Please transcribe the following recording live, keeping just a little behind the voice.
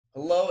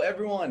Hello,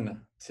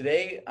 everyone.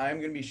 Today, I'm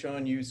going to be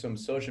showing you some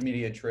social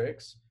media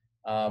tricks.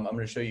 I'm going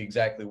to show you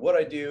exactly what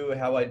I do,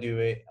 how I do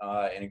it,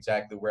 and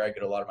exactly where I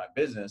get a lot of my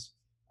business.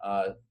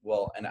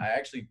 And I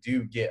actually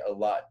do get a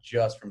lot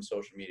just from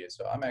social media.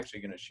 So I'm actually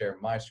going to share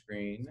my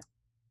screen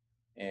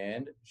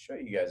and show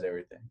you guys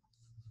everything.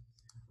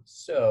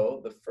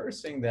 So the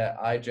first thing that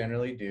I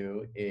generally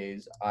do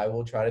is I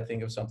will try to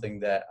think of something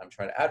that I'm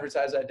trying to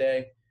advertise that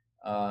day,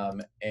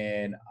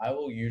 and I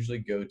will usually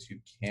go to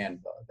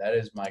Canva. That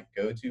is my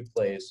go-to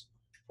place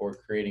for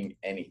creating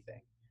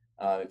anything.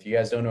 If you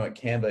guys don't know what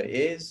Canva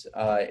is,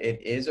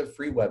 it is a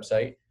free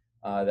website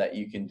that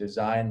you can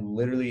design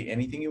literally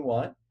anything you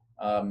want.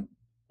 Um,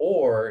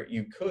 or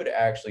you could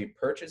actually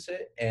purchase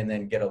it and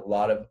then get a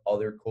lot of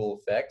other cool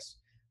effects.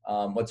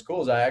 What's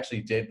cool is I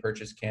actually did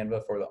purchase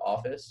Canva for the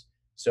office.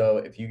 So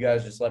if you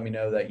guys just let me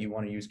know that you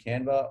want to use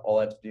Canva, all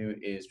I have to do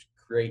is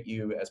create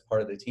you as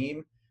part of the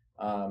team.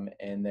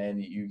 And then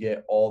you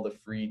get all the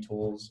free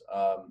tools,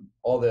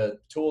 all the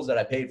tools that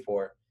I paid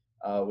for,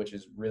 which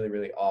is really,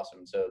 really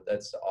awesome. So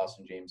that's the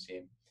Awesome James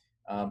team.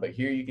 But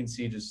here you can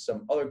see just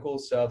some other cool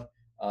stuff.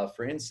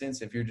 For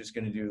instance, if you're just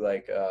going to do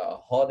like a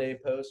holiday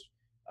post,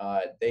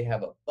 they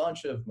have a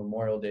bunch of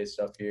Memorial Day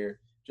stuff here.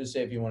 Just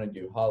say if you want to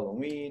do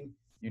Halloween,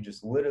 you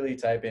just literally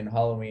type in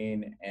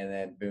Halloween and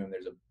then boom,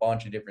 there's a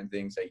bunch of different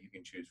things that you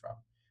can choose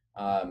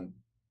from.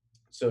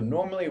 So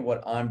normally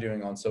what I'm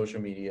doing on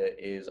social media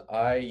is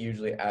I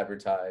usually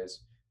advertise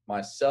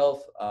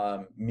myself,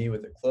 me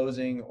with a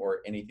closing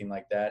or anything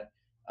like that.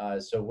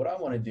 So what I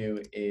want to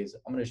do is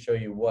I'm going to show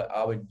you what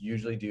I would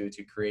usually do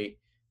to create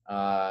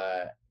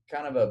uh,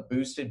 kind of a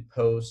boosted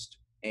post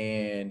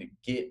and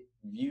get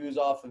views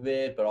off of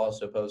it, but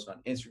also post on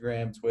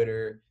Instagram,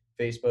 Twitter,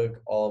 Facebook,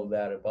 all of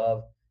that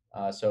above.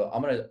 So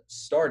I'm going to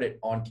start it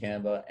on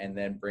Canva and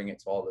then bring it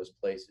to all those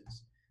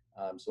places.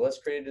 So let's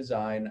create a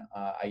design.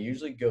 I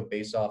usually go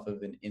based off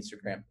of an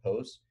Instagram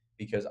post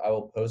because I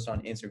will post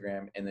on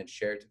Instagram and then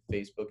share it to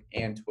Facebook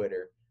and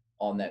Twitter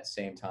on that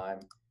same time.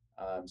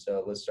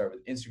 So let's start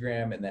with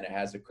Instagram, and then it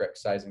has the correct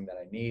sizing that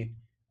I need.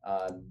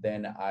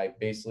 Then I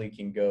basically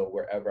can go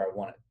wherever I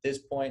want at this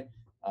point.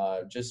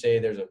 Just say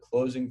there's a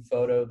closing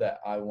photo that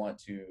I want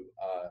to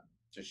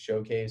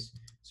showcase.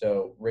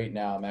 So right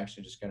now, I'm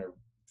actually just going to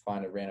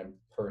find a random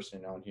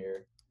person on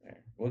here.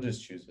 We'll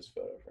just choose this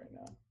photo for right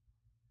now.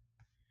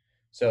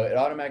 So it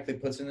automatically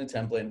puts in the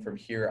template, and from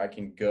here I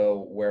can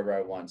go wherever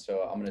I want.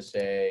 So I'm going to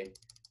say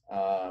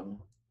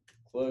um,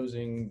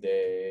 closing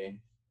day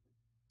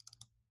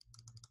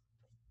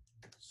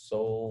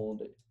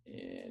sold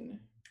in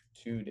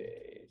 2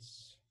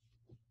 days.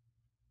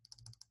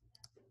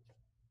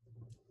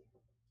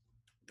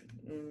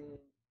 Mm-hmm.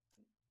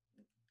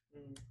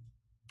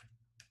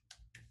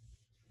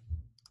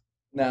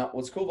 Now,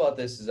 what's cool about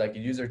this is I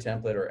could use their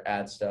template or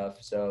add stuff.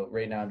 So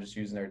right now I'm just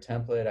using their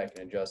template. I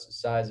can adjust the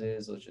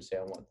sizes. Let's just say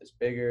I want this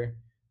bigger.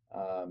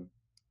 Um,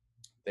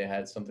 they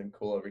had something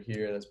cool over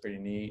here that's pretty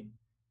neat.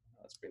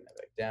 Let's bring that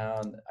back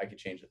down. I could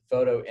change the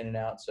photo in and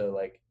out. So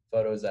like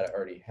photos that I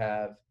already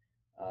have,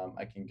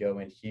 I can go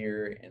in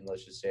here and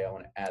let's just say I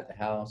want to add the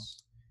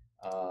house.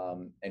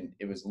 And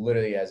it was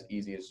literally as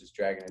easy as just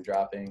dragging and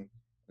dropping.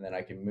 And then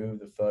I can move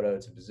the photo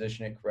to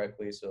position it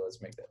correctly. So let's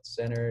make that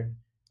centered.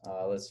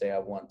 Let's say I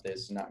want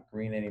this not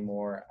green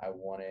anymore. I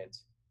want it,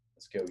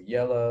 let's go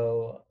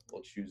yellow.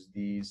 We'll choose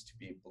these to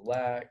be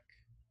black.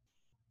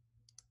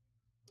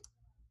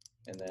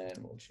 And then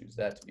we'll choose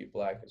that to be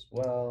black as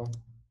well.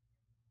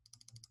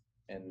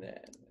 And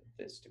then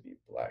this to be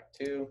black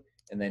too.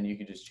 And then you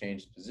can just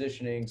change the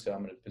positioning. So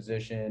I'm going to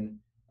position,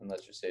 and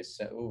let's just say,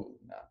 ooh,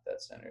 not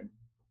that centered.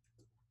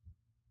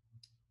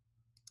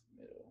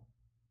 Middle.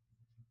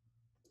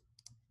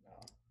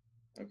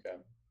 No. Okay.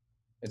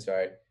 It's all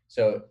right.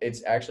 So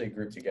it's actually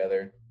grouped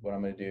together. What I'm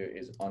going to do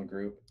is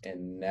ungroup,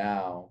 and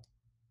now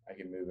I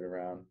can move it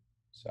around.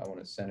 So I want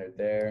to center it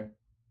there.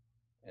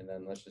 And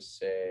then let's just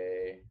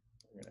say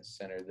we're going to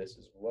center this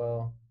as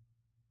well.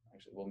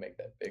 Actually, we'll make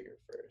that bigger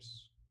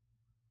first.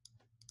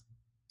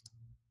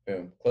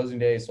 Boom. Closing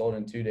day sold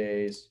in 2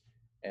 days,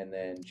 and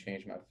then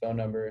change my phone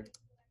number.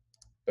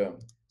 Boom.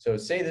 So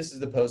say this is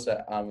the post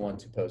that I want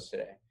to post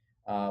today.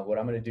 What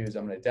I'm going to do is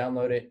I'm going to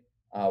download it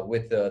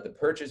with the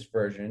purchase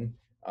version.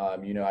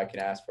 I can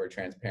ask for a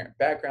transparent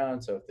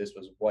background. So if this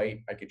was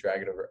white, I could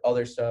drag it over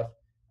other stuff.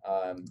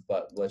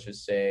 But let's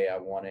just say I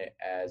want it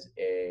as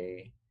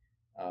we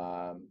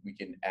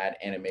can add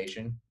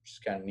animation, which is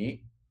kind of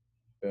neat.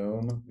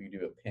 Boom. We can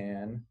do a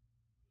pan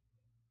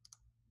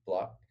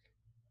block.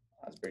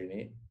 That's pretty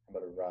neat. How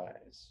about a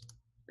rise?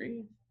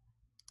 Breathe.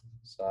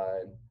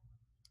 Slide.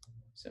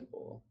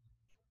 Simple.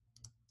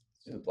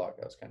 Let's do the block.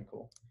 That was kind of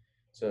cool.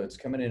 So it's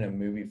coming in a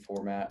movie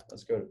format.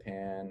 Let's go to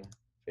pan,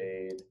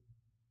 fade,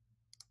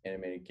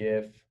 animated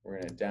GIF. We're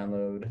going to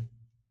download.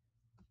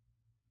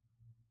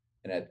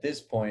 And at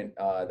this point,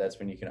 that's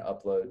when you can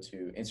upload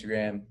to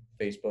Instagram,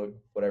 Facebook,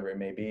 whatever it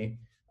may be.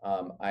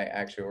 I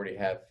actually already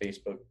have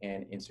Facebook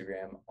and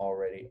Instagram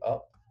already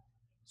up.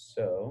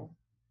 So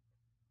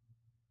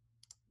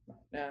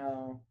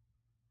now,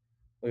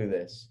 look at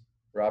this.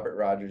 Robert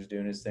Rogers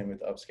doing his thing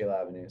with Upscale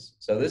Avenues.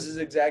 So this is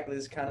exactly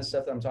this kind of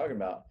stuff that I'm talking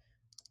about.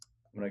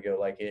 I'm gonna go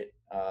like it,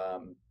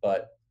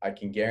 but I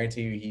can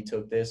guarantee you he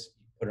took this,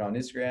 put it on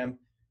Instagram,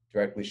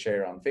 directly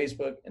shared it on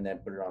Facebook, and then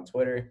put it on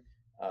Twitter,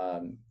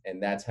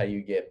 and that's how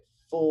you get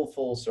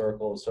full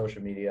circle of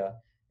social media.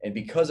 And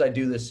because I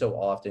do this so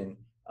often,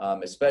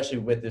 especially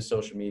with this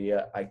social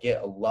media, I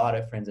get a lot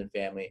of friends and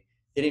family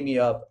hitting me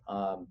up,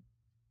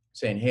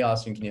 saying, "Hey,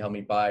 Austin, can you help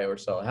me buy or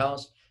sell a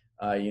house?"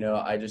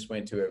 I just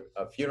went to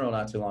a funeral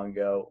not too long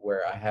ago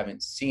where I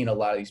haven't seen a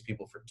lot of these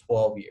people for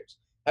 12 years.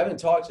 I haven't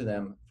talked to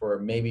them for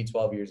maybe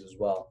 12 years as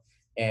well.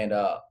 And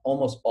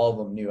almost all of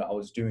them knew I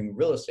was doing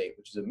real estate,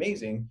 which is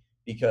amazing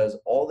because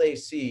all they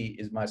see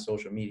is my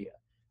social media.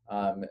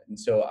 And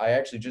so I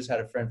actually just had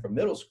a friend from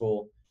middle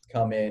school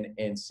come in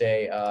and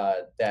say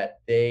that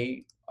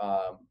they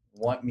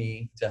want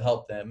me to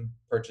help them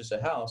purchase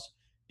a house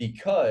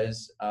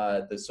because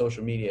the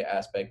social media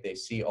aspect they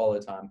see all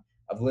the time.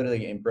 I've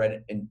literally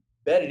embedded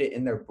it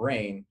in their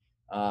brain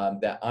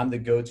that I'm the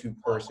go-to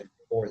person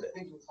for this.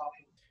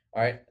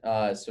 All right,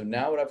 so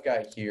now what I've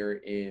got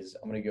here is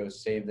I'm gonna go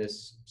save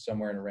this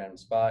somewhere in a random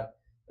spot.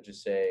 Let's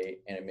just say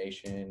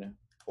animation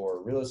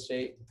for real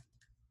estate.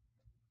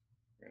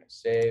 We're gonna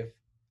save.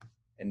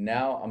 And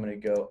now I'm gonna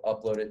go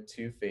upload it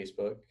to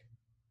Facebook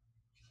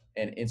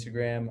and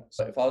Instagram.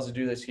 So if I was to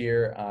do this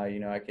here,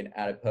 I can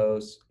add a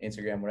post,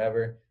 Instagram,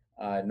 whatever.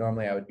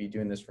 Normally I would be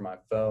doing this from my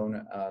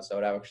phone. So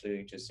I would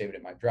actually just save it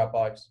in my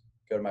Dropbox,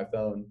 go to my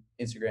phone,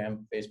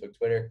 Instagram, Facebook,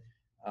 Twitter.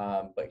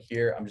 But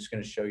here, I'm just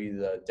gonna show you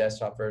the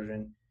desktop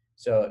version.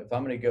 So if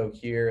I'm gonna go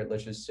here,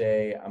 let's just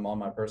say I'm on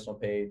my personal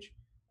page.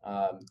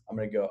 I'm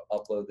gonna go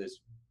upload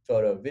this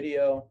photo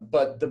video.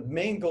 But the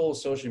main goal of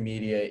social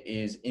media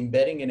is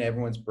embedding in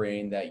everyone's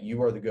brain that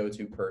you are the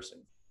go-to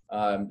person.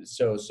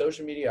 So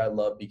social media I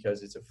love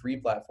because it's a free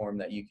platform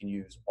that you can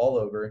use all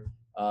over.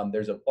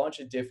 There's a bunch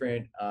of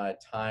different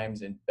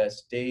times and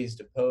best days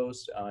to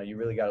post. You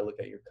really got to look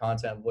at your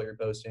content, what you're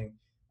posting.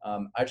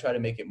 I try to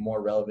make it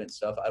more relevant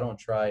stuff. I don't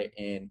try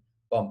and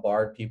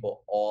bombard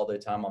people all the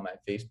time on my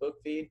Facebook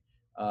feed,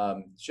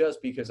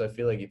 just because I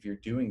feel like if you're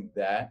doing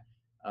that,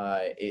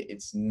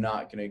 it's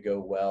not going to go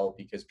well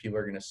because people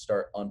are going to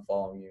start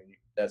unfollowing you.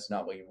 That's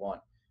not what you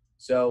want.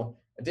 So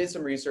I did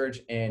some research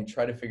and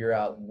try to figure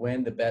out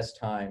when the best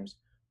times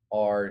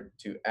are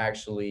to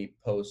actually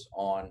post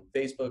on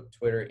Facebook,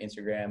 Twitter,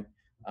 Instagram.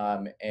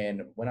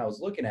 And when I was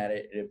looking at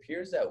it, it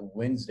appears that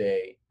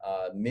Wednesday,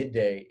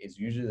 midday, is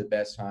usually the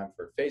best time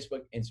for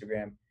Facebook,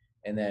 Instagram,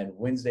 and then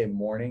Wednesday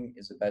morning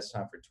is the best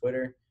time for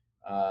Twitter.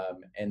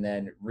 And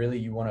then really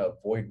you want to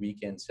avoid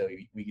weekends. So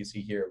we can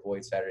see here,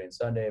 avoid Saturday and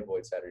Sunday,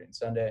 avoid Saturday and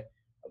Sunday,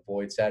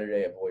 avoid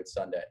Saturday, avoid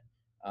Sunday.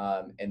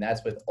 And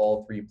that's with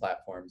all three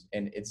platforms.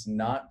 And it's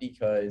not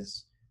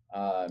because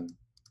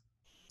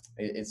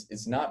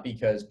it's not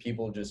because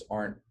people just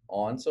aren't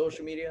on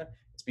social media.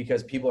 It's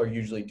because people are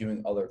usually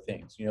doing other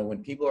things.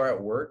 When people are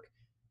at work,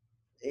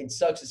 it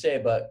sucks to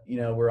say, but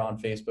we're on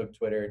Facebook,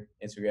 Twitter,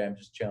 Instagram,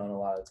 just chilling a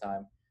lot of the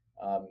time.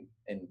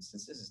 And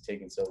since this is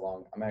taking so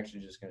long, I'm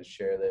actually just going to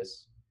share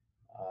this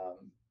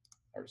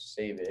or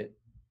save it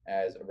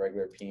as a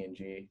regular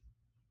PNG,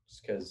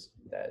 just because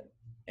that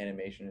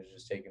animation is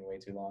just taking way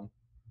too long.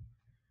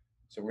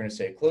 So we're going to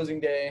say closing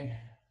day.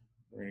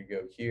 We're going to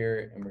go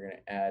here and we're going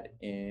to add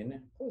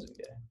in closing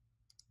day.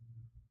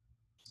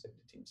 Save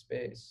the team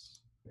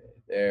space.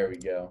 There we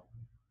go.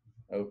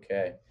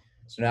 Okay.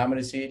 So now I'm going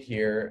to see it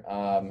here.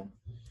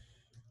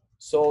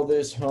 Sold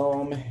this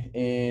home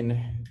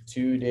in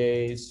 2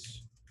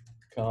 days.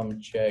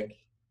 Come check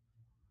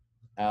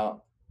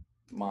out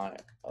my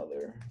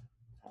other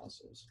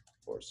houses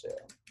for sale.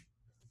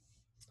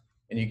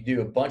 And you can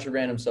do a bunch of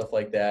random stuff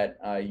like that.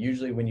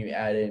 Usually when you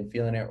add in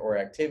feeling it or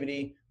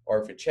activity,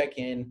 or if you check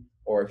in,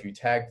 or if you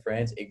tag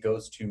friends, it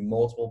goes to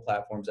multiple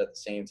platforms at the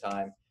same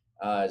time.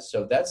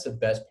 So that's the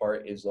best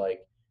part, is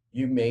like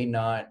you may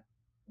not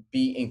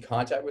be in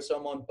contact with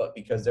someone, but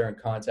because they're in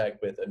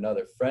contact with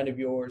another friend of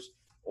yours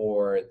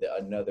or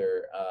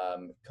another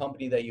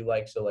company that you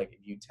like. So like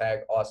if you tag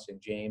Austin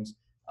James,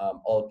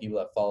 all the people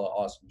that follow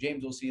Austin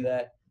James will see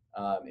that.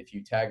 If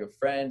you tag a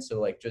friend, so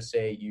like just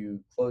say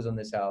you close on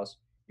this house,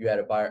 you had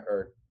a buyer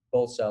or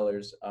both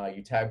sellers,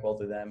 you tag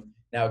both of them.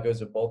 Now it goes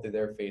to both of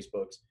their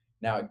Facebooks.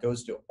 Now it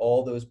goes to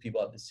all those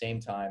people at the same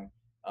time.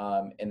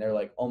 And they're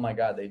like, oh my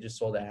God, they just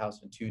sold that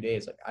house in 2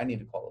 days. Like, I need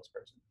to call this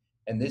person.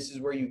 And this is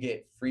where you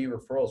get free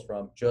referrals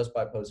from, just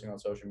by posting on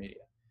social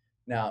media.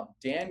 Now,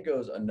 Dan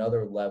goes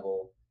another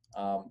level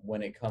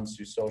when it comes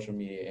to social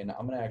media. And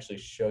I'm going to actually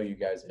show you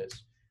guys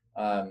this.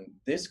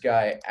 This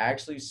guy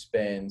actually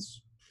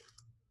spends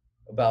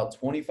about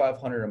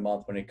 $2,500 a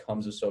month when it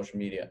comes to social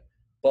media.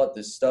 But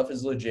this stuff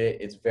is legit.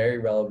 It's very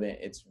relevant.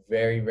 It's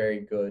very, very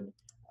good.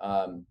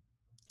 I mean,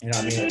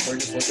 if we're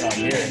just looking on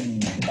here,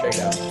 check it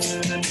out.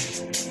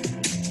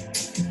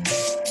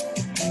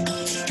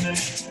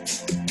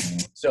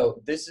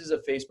 So this is a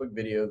Facebook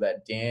video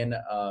that Dan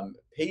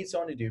paid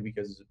someone to do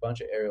because it's a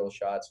bunch of aerial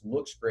shots,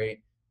 looks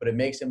great, but it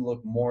makes him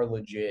look more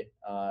legit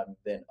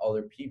than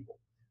other people.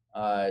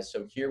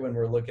 So here, when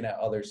we're looking at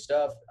other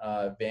stuff,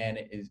 Dan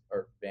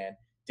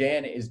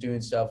is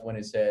doing stuff when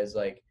it says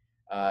like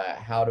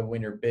how to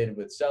win your bid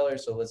with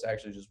sellers. So let's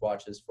actually just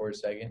watch this for a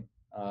second.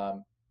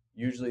 Um,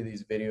 Usually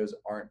these videos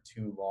aren't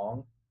too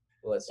long.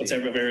 Let's see. What's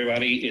up,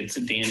 everybody? It's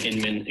Dan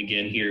Inman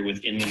again here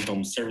with Inman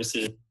Home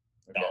Services.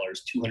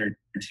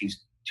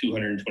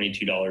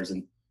 $222.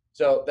 And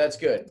so that's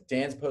good.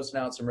 Dan's posting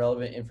out some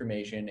relevant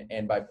information,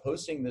 and by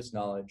posting this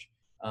knowledge,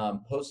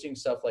 posting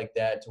stuff like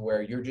that to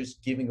where you're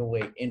just giving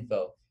away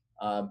info,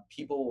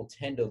 people will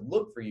tend to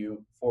look for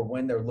you for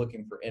when they're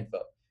looking for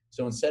info.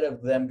 So instead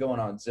of them going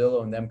on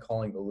Zillow and them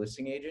calling the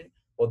listing agent,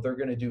 what they're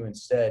going to do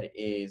instead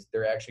is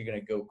they're actually going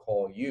to go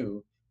call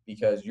you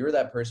because you're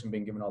that person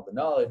being given all the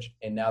knowledge,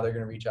 and now they're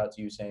going to reach out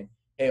to you saying,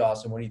 "Hey,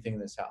 Austin, what do you think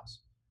of this house?"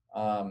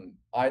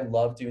 I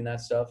love doing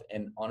that stuff,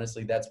 and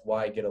honestly, that's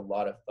why I get a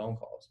lot of phone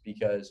calls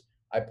because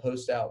I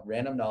post out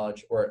random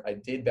knowledge, or I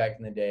did back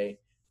in the day,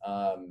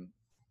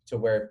 to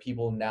where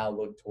people now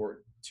look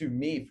to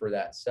me for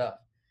that stuff.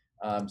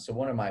 So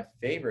one of my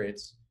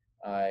favorites,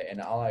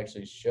 and I'll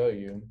actually show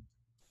you,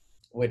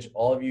 which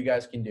all of you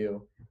guys can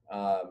do.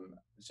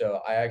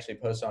 So I actually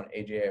post on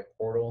AJA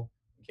Portal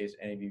in case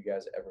any of you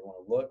guys ever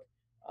want to look.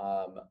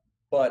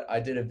 But I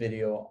did a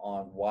video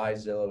on why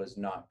Zillow is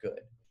not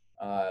good.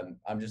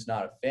 I'm just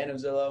not a fan of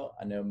Zillow.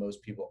 I know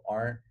most people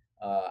aren't.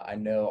 I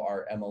know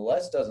our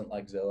MLS doesn't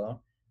like Zillow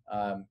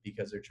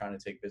because they're trying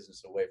to take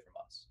business away from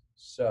us.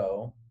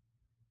 So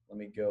let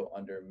me go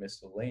under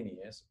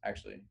miscellaneous.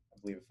 Actually, I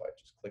believe if I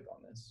just click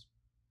on this,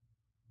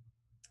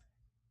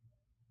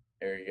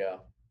 there you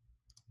go.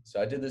 So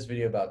I did this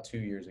video about 2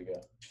 years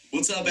ago.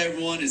 What's up,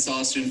 everyone? It's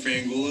Austin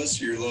Frangoules,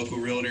 your local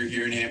realtor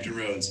here in Hampton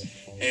Roads.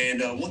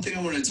 And one thing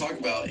I want to talk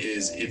about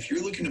is if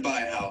you're looking to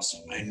buy a house,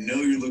 I know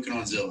you're looking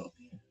on Zillow.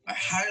 I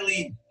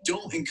highly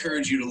don't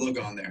encourage you to look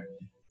on there.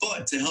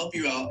 But to help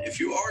you out, if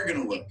you are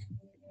going to look,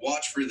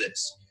 watch for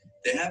this.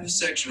 They have a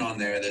section on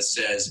there that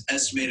says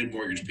estimated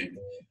mortgage payment.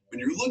 When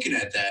you're looking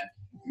at that,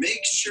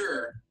 make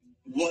sure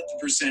what the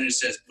percentage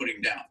says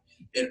putting down.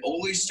 It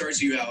always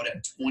starts you out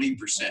at 20%.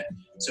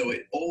 So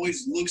it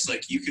always looks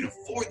like you can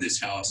afford this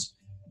house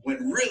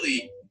when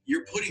really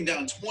you're putting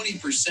down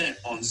 20%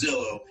 on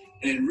Zillow,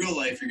 and in real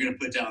life you're going to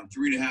put down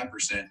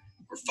 3.5%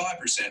 or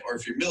 5%, or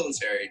if you're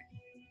military,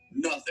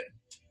 nothing.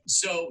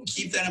 So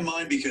keep that in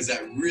mind because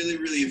that really,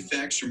 really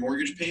affects your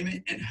mortgage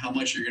payment and how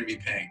much you're going to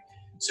be paying.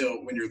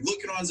 So when you're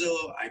looking on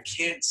Zillow, I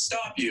can't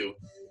stop you.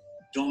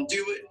 Don't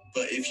do it.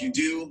 But if you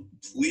do,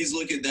 please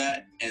look at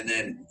that and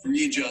then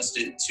readjust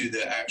it to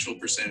the actual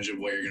percentage of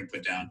what you're going to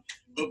put down.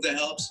 Hope that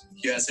helps.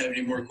 If you guys have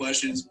any more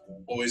questions,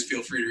 always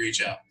feel free to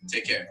reach out.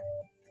 Take care.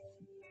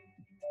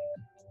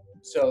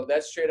 So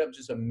that's straight up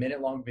just a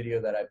minute-long video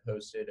that I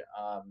posted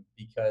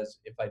because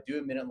if I do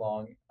a minute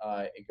long,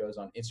 it goes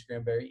on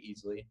Instagram very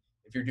easily.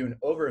 If you're doing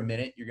over a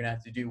minute, you're going to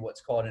have to do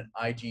what's called an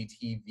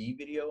IGTV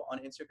video on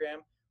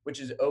Instagram,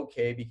 which is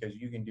okay because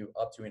you can do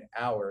up to an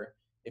hour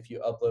if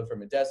you upload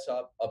from a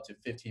desktop, up to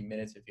 15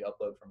 minutes if you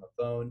upload from a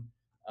phone.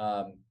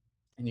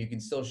 And you can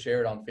still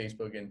share it on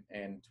Facebook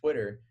and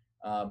Twitter.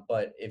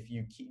 But if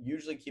you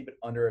usually keep it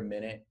under a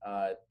minute,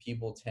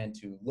 people tend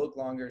to look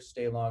longer,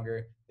 stay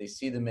longer. They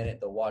see the minute,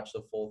 they'll watch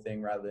the full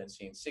thing rather than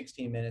seeing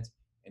 16 minutes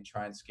and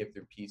try and skip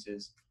through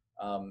pieces.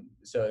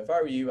 So if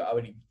I were you, I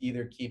would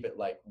either keep it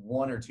like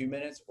 1 or 2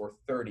 minutes or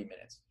 30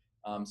 minutes,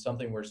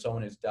 something where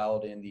someone is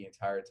dialed in the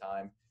entire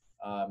time.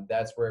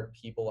 That's where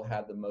people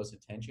have the most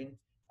attention.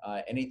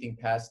 Anything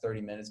past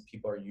 30 minutes,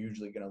 people are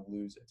usually going to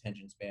lose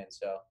attention span.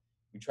 So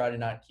we try to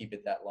not keep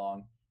it that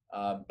long.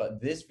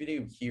 But this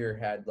video here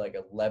had like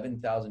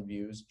 11,000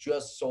 views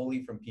just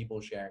solely from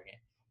people sharing it.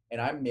 And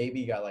I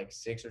maybe got like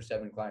 6 or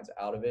 7 clients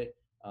out of it.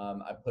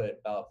 I put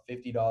about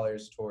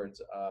 $50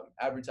 towards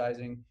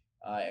advertising.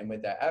 And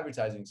with that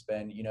advertising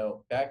spend, you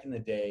know, back in the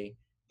day,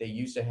 they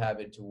used to have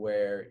it to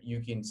where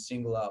you can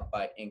single out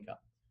by income.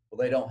 Well,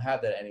 they don't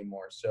have that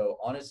anymore. So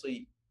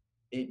honestly,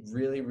 it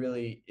really,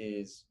 really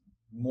is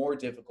more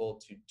difficult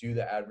to do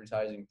the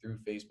advertising through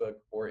Facebook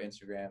or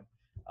Instagram.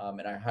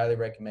 And I highly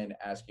recommend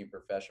asking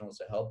professionals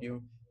to help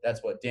you.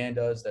 That's what Dan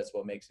does. That's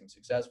what makes him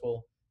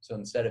successful. So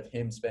instead of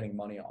him spending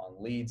money on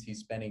leads, he's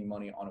spending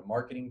money on a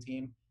marketing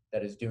team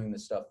that is doing the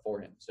stuff for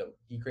him. So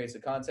he creates the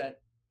content,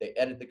 they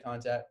edit the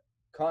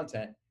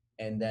content,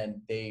 and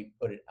then they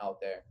put it out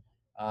there.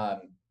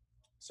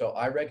 So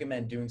I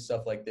recommend doing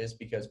stuff like this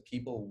because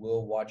people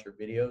will watch your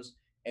videos.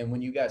 And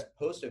when you guys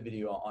post a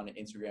video on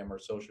Instagram or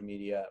social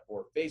media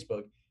or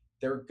Facebook,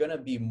 they're going to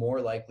be more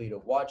likely to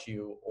watch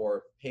you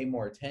or pay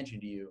more attention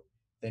to you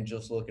than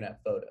just looking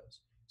at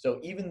photos.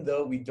 So even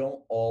though we don't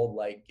all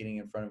like getting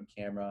in front of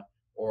a camera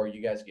or you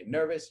guys get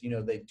nervous, you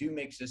know, they do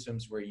make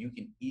systems where you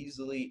can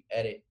easily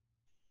edit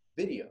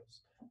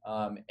videos.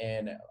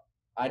 And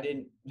I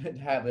didn't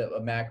have a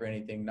Mac or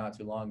anything not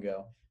too long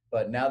ago,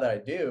 but now that I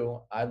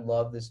do, I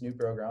love this new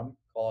program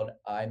called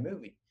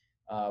iMovie,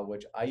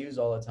 which I use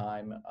all the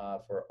time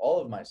for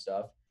all of my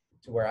stuff,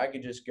 to where I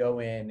could just go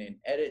in and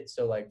edit.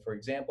 So like, for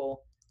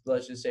example,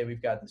 let's just say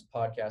we've got this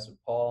podcast with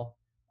Paul.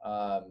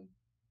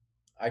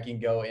 I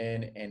can go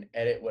in and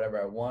edit whatever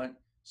I want.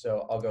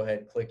 So I'll go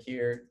ahead, click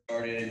here.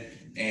 Started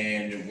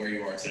and where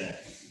you are today.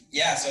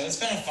 Yeah, so it's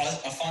been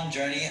a fun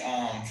journey.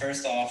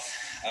 First off,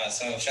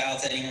 so shout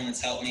out to anyone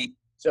that's helped me.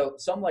 So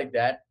something like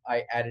that,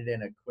 I added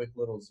in a quick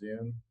little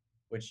zoom,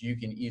 which you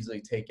can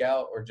easily take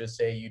out, or just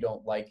say you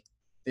don't like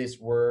this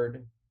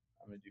word.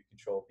 I'm gonna do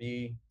Control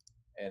V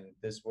and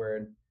this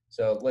word.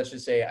 So let's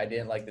just say I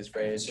didn't like this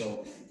phrase.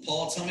 So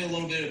Paul, tell me a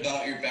little bit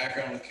about your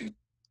background with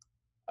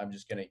I'm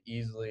just gonna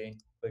easily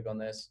click on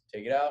this,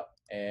 take it out,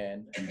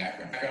 and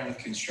background with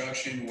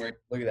construction. Where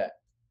look at that.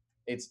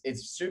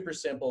 It's super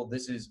simple.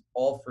 This is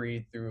all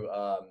free through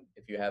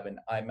if you have an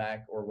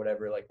iMac or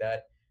whatever like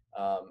that.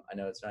 I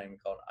know it's not even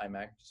called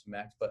iMac, just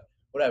Mac, but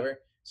whatever.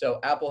 So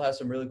Apple has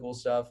some really cool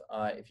stuff.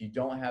 If you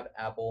don't have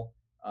Apple,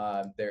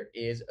 there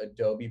is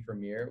Adobe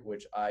Premiere,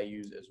 which I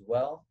use as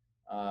well.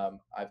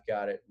 I've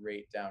got it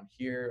right down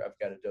here. I've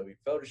got Adobe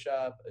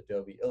Photoshop,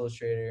 Adobe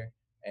Illustrator,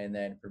 and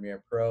then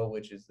Premiere Pro,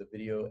 which is the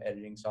video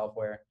editing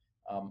software.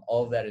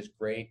 All of that is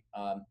great.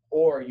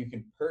 Or you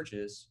can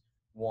purchase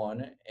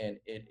one, and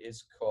it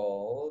is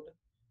called,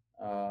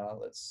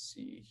 let's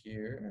see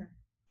here,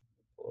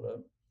 pull it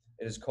up.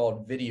 It is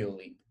called Video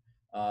Leap.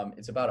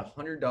 It's about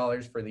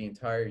 $100 for the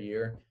entire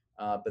year,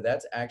 but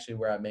that's actually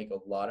where I make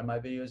a lot of my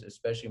videos,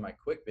 especially my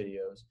quick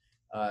videos.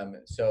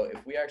 So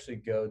if we actually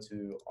go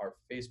to our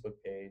Facebook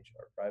page,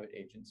 our private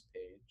agents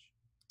page,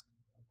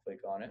 click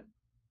on it.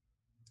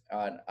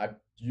 I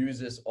use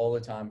this all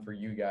the time for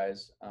you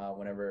guys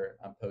whenever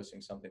I'm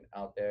posting something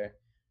out there.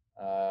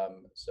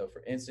 So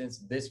for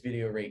instance, this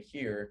video right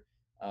here,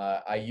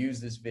 I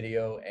used this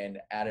video and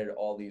added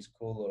all these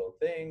cool little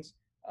things.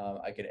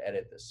 I could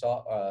edit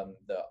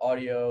the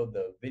audio,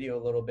 the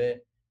video a little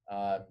bit.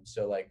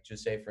 So like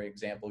just say, for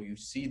example, you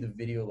see the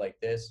video like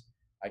this,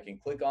 I can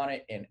click on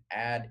it and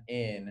add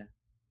in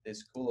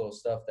this cool little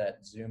stuff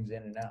that zooms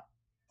in and out.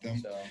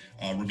 So,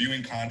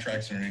 reviewing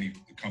contracts or any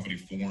company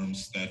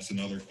forms, that's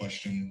another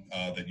question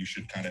that you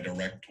should kind of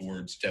direct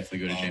towards.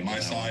 Definitely go to James. My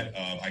side,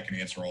 I can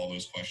answer all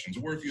those questions.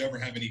 Or if you ever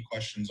have any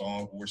questions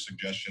on or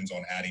suggestions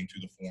on adding to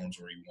the forms,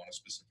 or you want a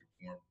specific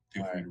form,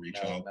 feel free to reach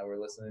out. Now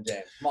we're listening to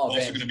James. I'm also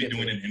going to be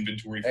doing an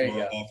inventory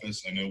for our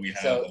office. I know we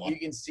have a lot. You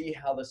can see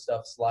how the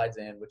stuff slides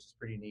in, which is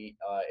pretty neat.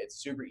 It's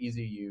super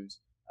easy to use.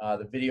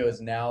 The video is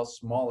now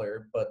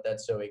smaller, but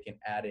that's so it can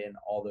add in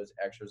all those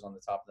extras on the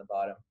top and the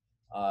bottom.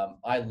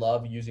 I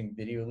love using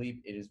Video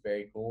Leap. It is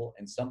very cool.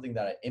 And something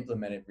that I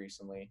implemented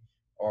recently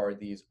are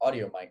these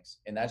audio mics.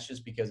 And that's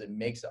just because it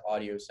makes the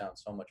audio sound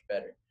so much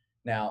better.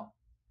 Now,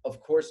 of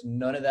course,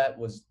 none of that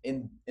was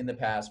in the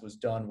past was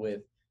done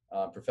with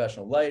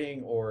professional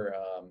lighting or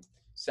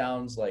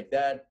sounds like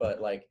that.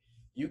 But like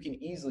you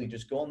can easily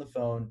just go on the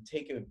phone,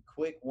 take a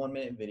quick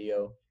 1-minute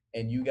video,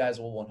 and you guys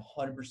will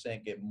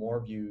 100% get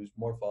more views,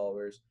 more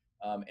followers.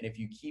 And if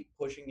you keep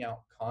pushing out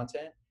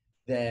content,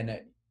 then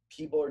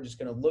people are just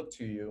going to look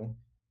to you,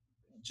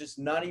 just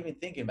not even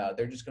thinking about it.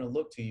 They're just going to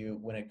look to you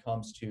when it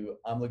comes to,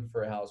 I'm looking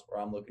for a house or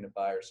I'm looking to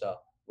buy or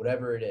sell,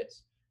 whatever it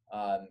is.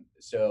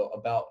 So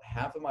about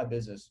half of my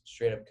business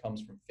straight up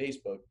comes from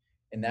Facebook.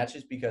 And that's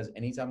just because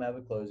anytime I have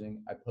a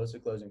closing, I post a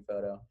closing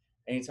photo.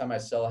 Anytime I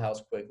sell a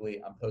house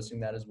quickly, I'm posting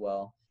that as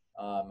well.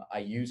 I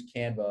use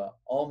Canva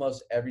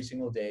almost every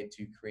single day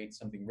to create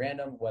something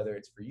random, whether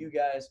it's for you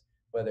guys,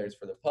 whether it's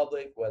for the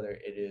public, whether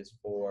it is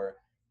for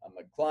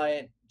a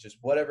client, just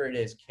whatever it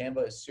is.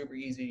 Canva is super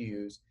easy to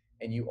use,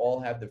 and you all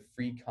have the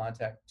free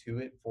contact to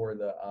it for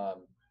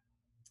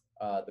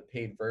the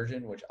paid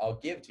version, which I'll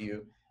give to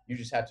you. You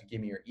just have to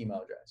give me your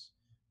email address.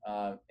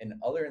 And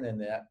other than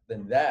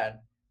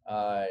that,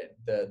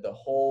 the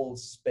whole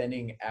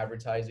spending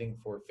advertising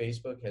for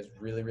Facebook has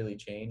really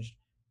changed.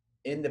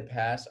 In the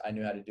past, I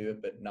knew how to do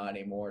it, but not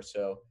anymore.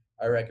 So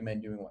I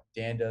recommend doing what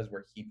Dan does,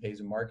 where he pays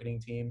a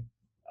marketing team.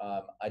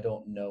 I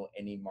don't know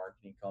any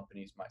marketing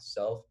companies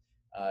myself.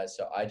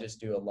 So I just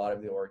do a lot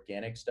of the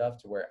organic stuff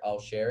to where I'll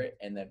share it,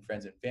 and then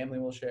friends and family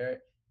will share it.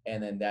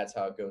 And then that's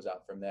how it goes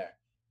out from there.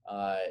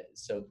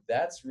 So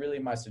that's really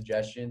my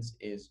suggestions,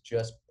 is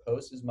just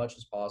post as much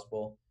as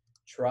possible.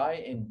 Try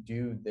and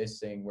do this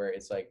thing where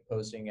it's like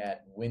posting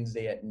at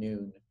Wednesday at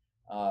noon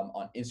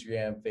on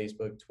Instagram,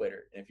 Facebook,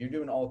 Twitter. And if you're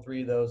doing all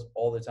three of those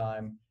all the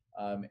time,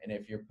 and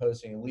if you're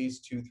posting at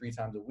least 2-3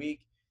 times a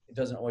week, it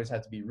doesn't always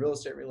have to be real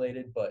estate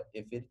related, but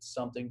if it's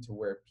something to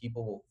where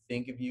people will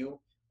think of you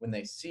when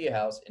they see a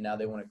house and now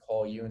they want to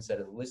call you instead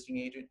of the listing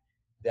agent,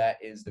 that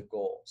is the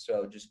goal.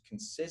 So just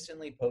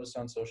consistently post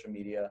on social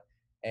media,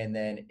 and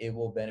then it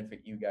will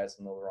benefit you guys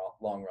in the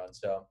long run.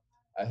 So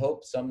I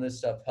hope some of this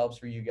stuff helps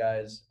for you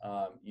guys.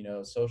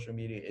 Social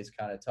media is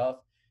kind of tough,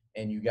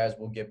 and you guys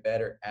will get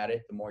better at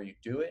it the more you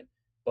do it,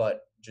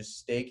 but just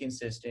stay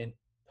consistent,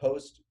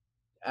 post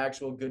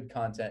actual good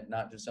content,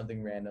 not just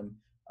something random,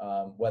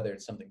 whether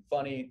it's something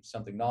funny,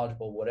 something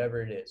knowledgeable,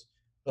 whatever it is.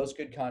 Post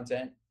good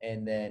content,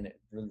 and then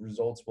the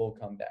results will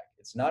come back.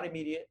 It's not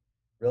immediate.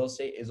 Real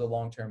estate is a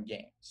long-term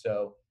game.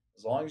 So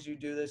as long as you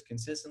do this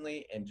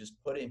consistently and just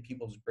put it in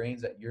people's brains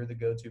that you're the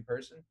go-to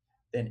person,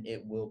 then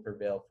it will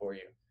prevail for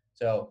you.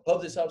 So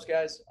hope this helps,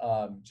 guys.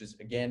 Just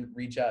again,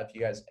 reach out if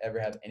you guys ever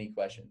have any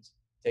questions.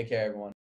 Take care, everyone.